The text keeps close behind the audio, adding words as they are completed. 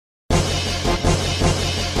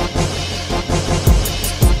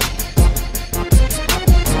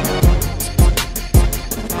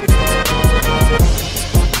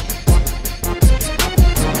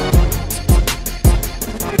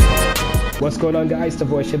going on, guys? The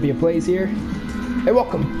voice ChampionPlayz here, and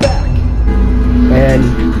welcome back. And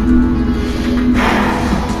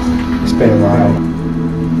it's been a while.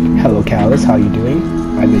 Hello, Callus, how you doing?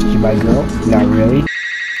 I missed you, my girl. Not really.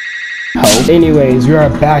 Oh. Anyways, we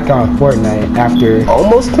are back on Fortnite after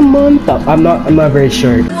almost a month. I'm not very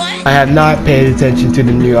sure. I have not paid attention to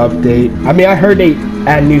the new update. I mean, I heard they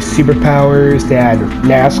add new superpowers. They add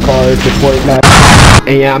NASCAR to Fortnite.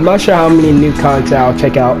 And yeah, I'm not sure how many new content I'll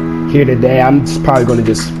check out here today. I'm just probably going to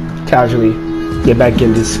just casually get back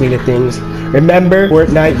into the swing of things. Remember,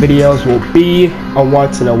 Fortnite videos will be a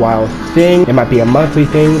once in a while thing. It might be a monthly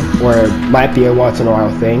thing, or it might be a once in a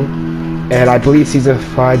while thing. And I believe season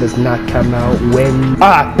 5 does not come out when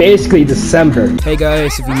basically December. Hey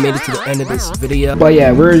guys, if you made it to the end of this video. But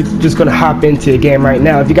yeah, we're just gonna hop into the game right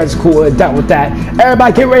now. If you guys are cool and done with that,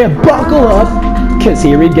 everybody get ready to buckle up, cause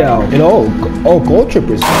here we go. And oh, gold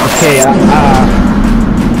trippers.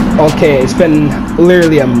 Okay, it's been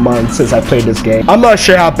literally a month since I played this game. I'm not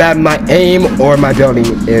sure how bad my aim or my building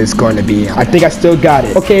is going to be. I think I still got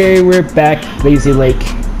it. Okay, we're back, Lazy Lake.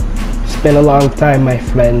 It's been a long time, my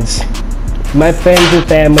friends. My friends and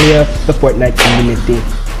family of the Fortnite community.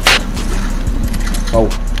 Oh.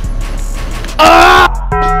 Ah!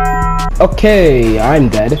 Okay, I'm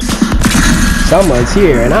dead. Someone's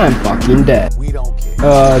here and I'm fucking dead.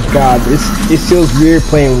 Oh god, it feels weird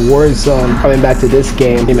playing Warzone. Coming back to this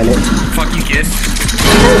game. Wait a minute. Fuck you, kid.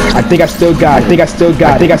 I think I still got it. I think I still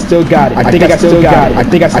got it.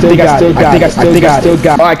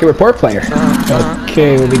 Oh, I can report player.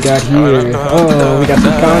 Okay, what we got here? Oh, we got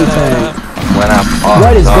some content.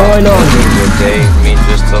 What is going on?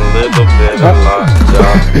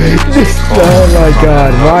 Oh my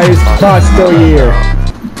god, why is Plot still here?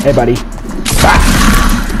 Hey buddy.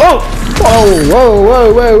 Oh!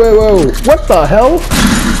 Whoa! What the hell?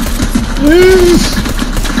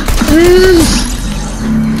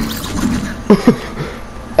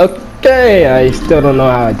 Okay, I still don't know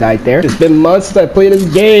how I died there. It's been months since I played this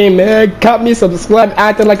game, man. Cut me some slack,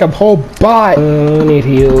 acting like a whole bot. I need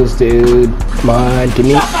heals, dude. Come on, give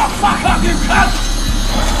me. Shut the fuck up, you cunt!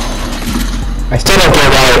 I still don't care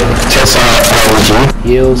about it.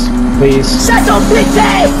 Heals, please. Shut up, please!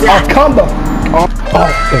 Oh, combo! Oh,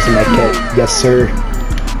 there's a med kit. Yes, sir.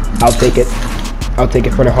 I'll take it. I'll take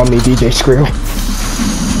it for the homie DJ Screw.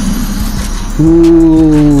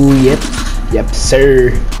 Ooh, yep,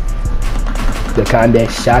 sir. The combat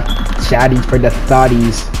shotty for the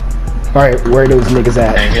thotties. Alright, where are those niggas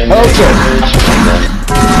at? Oh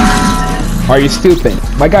shit! Are you stupid?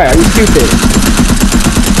 My guy, are you stupid?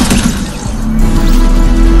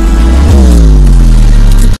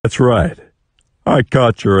 That's right. I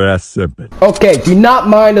caught your ass simping. Okay, do not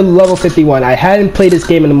mind the level 51. I hadn't played this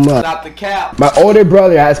game in a month. Stop the cap. My older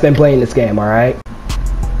brother has been playing this game, alright?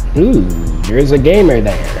 Ooh, there's a gamer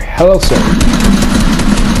there. Hello, sir.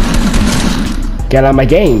 Get out my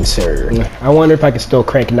game, sir. I wonder if I can still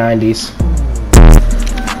crank 90s.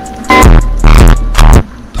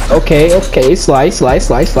 Okay, slice. Oh,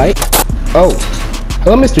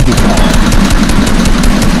 hello, Mr. Default.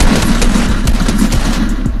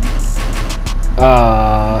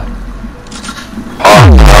 Oh,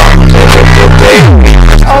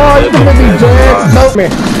 you're gonna be dead. No,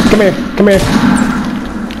 come here.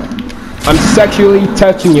 I'm sexually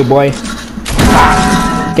touching you, boy.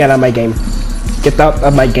 Get out of my game. Get out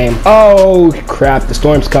of my game. Oh, crap. The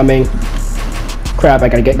storm's coming. Crap, I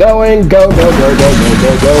gotta get going. Go,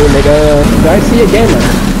 nigga. Did I see a gamer?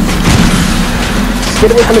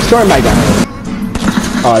 Get away from the storm, my guy.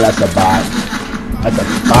 Oh, that's a bot.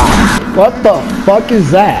 What the fuck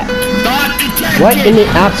is that? What in the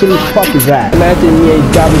absolute fuck is that? Imagine me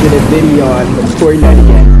dropping in a video on Fortnite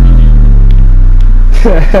again.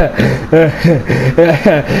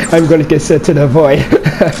 I'm gonna get sent to the void.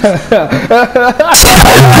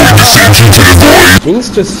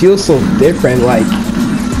 Things just feel so different. Like,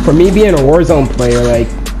 for me being a Warzone player, like,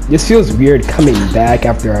 this feels weird coming back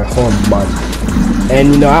after a whole month.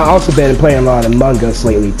 And you know, I've also been playing a lot of Among Us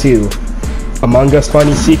lately too. Among Us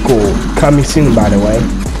Funny sequel coming soon, by the way.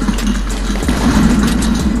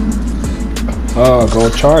 Oh,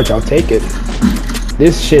 gold charge, I'll take it.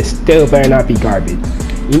 This shit still better not be garbage.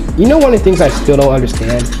 You know one of the things I still don't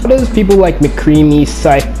understand? How does people like McCreamy,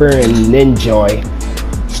 Cypher, and Ninjoy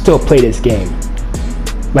still play this game?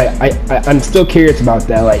 Like, I'm still curious about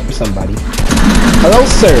that, like, somebody. Hello,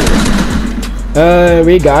 sir.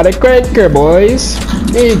 We got a cranker, boys.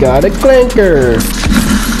 We got a cranker.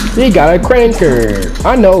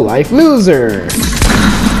 I know life, loser.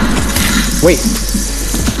 Wait.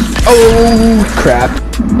 Oh, crap.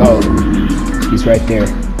 Oh, he's right there.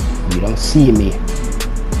 You don't see me.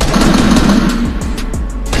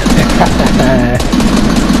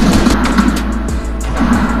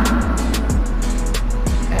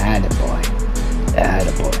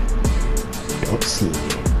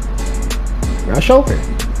 chauffeur.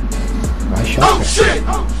 My chauffeur. Oh shit!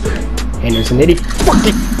 Oh shit! And there's an idiot.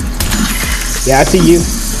 Fucking. Yeah, I see you.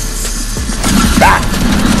 Ah!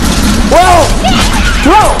 Whoa!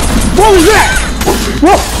 Whoa! What was that?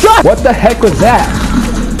 Whoa! Shut! What the heck was that?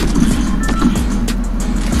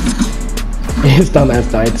 His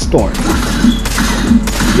dumbass died in the storm.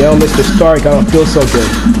 Yo, Mr. Stark, I don't feel so good.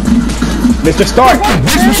 Mr. Stark!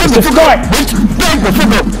 Mr. Stark!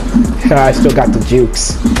 I still got the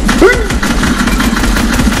jukes.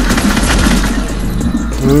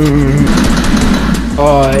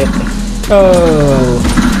 Oh.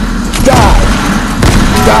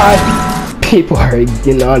 Die! People are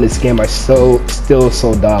getting on this game are still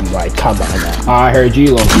so dumb. Like, come on now. I heard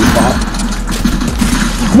you, Loki.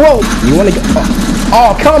 Whoa! You wanna get?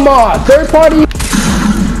 Oh, come on! Third party.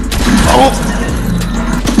 Oh.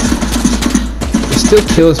 It still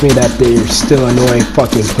kills me that they're still annoying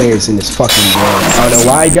fucking players in this fucking game. I don't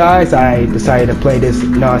know why, guys. I decided to play this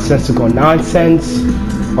nonsensical nonsense.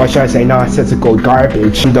 Or should I say nonsensical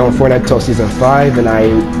garbage. I'm done with Fortnite until Season 5, and I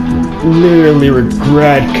literally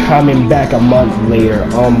regret coming back a month later.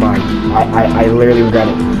 Oh my, I literally regret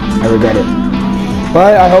it. I regret it.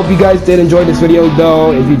 But I hope you guys did enjoy this video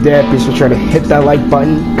though. If you did, please make sure to hit that like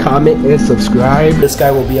button, comment, and subscribe. This guy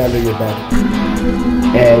will be under your bed.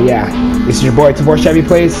 And yeah, this is your boy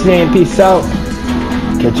ChampionPlayz saying peace out.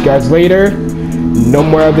 Catch you guys later. No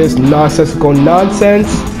more of this nonsensical nonsense.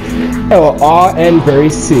 It will all end very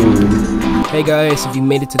soon. Hey guys, if you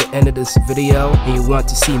made it to the end of this video and you want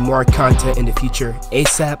to see more content in the future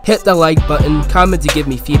ASAP, hit the like button, comment to give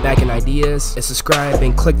me feedback and ideas, and subscribe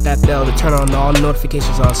and click that bell to turn on all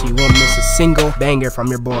notifications on so you won't miss a single banger from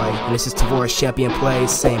your boy. And this is ChampionPlayz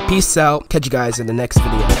saying peace out. Catch you guys in the next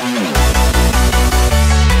video.